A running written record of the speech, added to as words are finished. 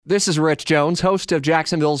This is Rich Jones, host of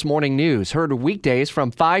Jacksonville's Morning News, heard weekdays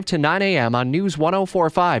from 5 to 9 a.m. on News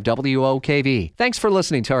 104.5 WOKV. Thanks for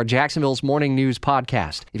listening to our Jacksonville's Morning News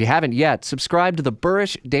podcast. If you haven't yet, subscribe to the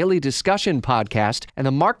Burrish Daily Discussion podcast and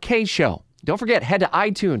the Mark Kaye Show. Don't forget, head to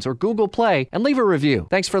iTunes or Google Play and leave a review.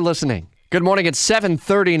 Thanks for listening. Good morning. It's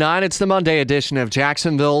 7:39. It's the Monday edition of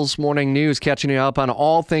Jacksonville's Morning News, catching you up on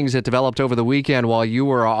all things that developed over the weekend while you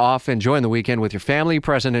were off enjoying the weekend with your family.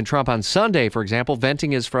 President Trump on Sunday, for example,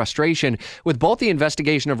 venting his frustration with both the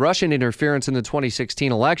investigation of Russian interference in the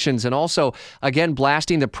 2016 elections and also, again,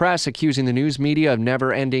 blasting the press, accusing the news media of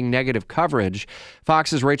never-ending negative coverage.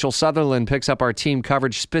 Fox's Rachel Sutherland picks up our team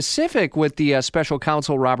coverage specific with the special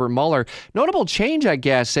counsel Robert Mueller. Notable change, I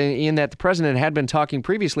guess, in that the president had been talking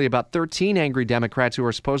previously about 13 angry Democrats who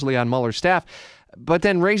are supposedly on Mueller's staff, but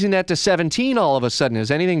then raising that to 17 all of a sudden.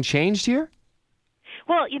 Has anything changed here?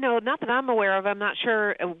 Well, not that I'm aware of. I'm not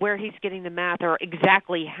sure where he's getting the math or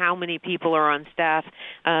exactly how many people are on staff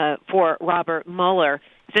for Robert Mueller.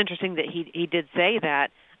 It's interesting that he did say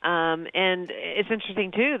that. And it's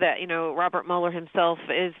interesting, too, that, Robert Mueller himself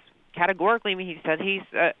is categorically, he said he's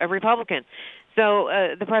a Republican. So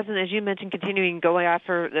the president, as you mentioned, continuing going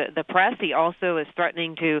after the press. He also is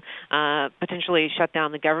threatening to potentially shut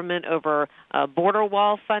down the government over border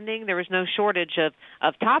wall funding. There was no shortage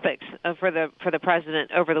of topics for the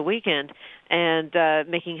president over the weekend, and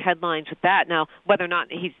making headlines with that. Now, whether or not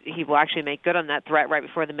he will actually make good on that threat right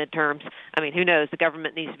before the midterms, who knows? The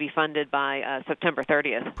government needs to be funded by September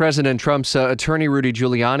 30th. President Trump's attorney, Rudy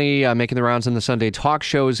Giuliani, making the rounds on the Sunday talk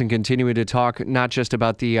shows and continuing to talk not just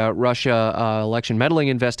about the Russia election meddling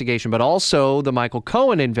investigation, but also the Michael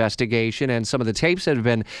Cohen investigation and some of the tapes that have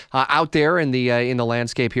been out there in the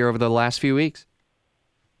landscape here over the last few weeks.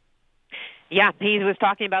 Yeah, he was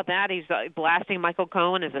talking about that. He's blasting Michael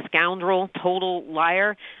Cohen as a scoundrel, total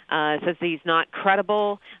liar, says he's not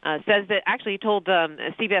credible, says that actually he told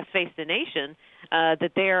CBS Face the Nation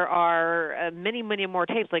that there are many, many more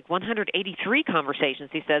tapes, like 183 conversations,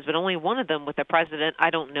 he says, but only one of them with the president. I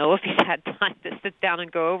don't know if he's had time to sit down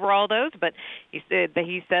and go over all those, but he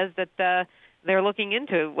says that they're looking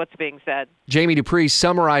into what's being said. Jamie Dupree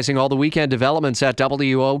summarizing all the weekend developments at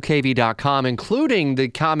WOKV.com, including the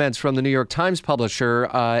comments from the New York Times publisher,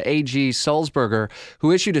 A.G. Sulzberger,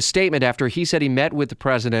 who issued a statement after he said he met with the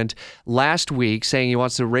president last week, saying he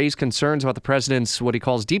wants to raise concerns about the president's, what he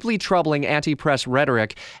calls, deeply troubling anti-press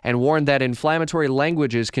rhetoric, and warned that inflammatory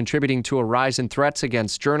language is contributing to a rise in threats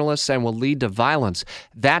against journalists and will lead to violence.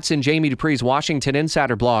 That's in Jamie Dupree's Washington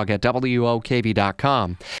Insider blog at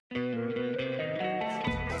WOKV.com.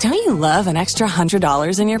 Don't you love an extra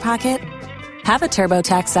 $100 in your pocket? Have a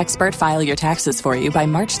TurboTax expert file your taxes for you by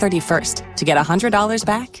March 31st to get $100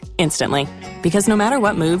 back instantly. Because no matter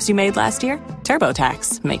what moves you made last year,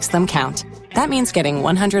 TurboTax makes them count. That means getting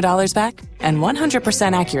 $100 back and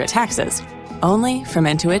 100% accurate taxes, only from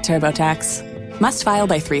Intuit TurboTax. Must file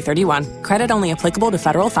by 3/31. Credit only applicable to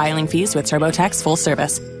federal filing fees with TurboTax full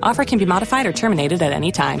service. Offer can be modified or terminated at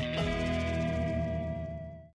any time.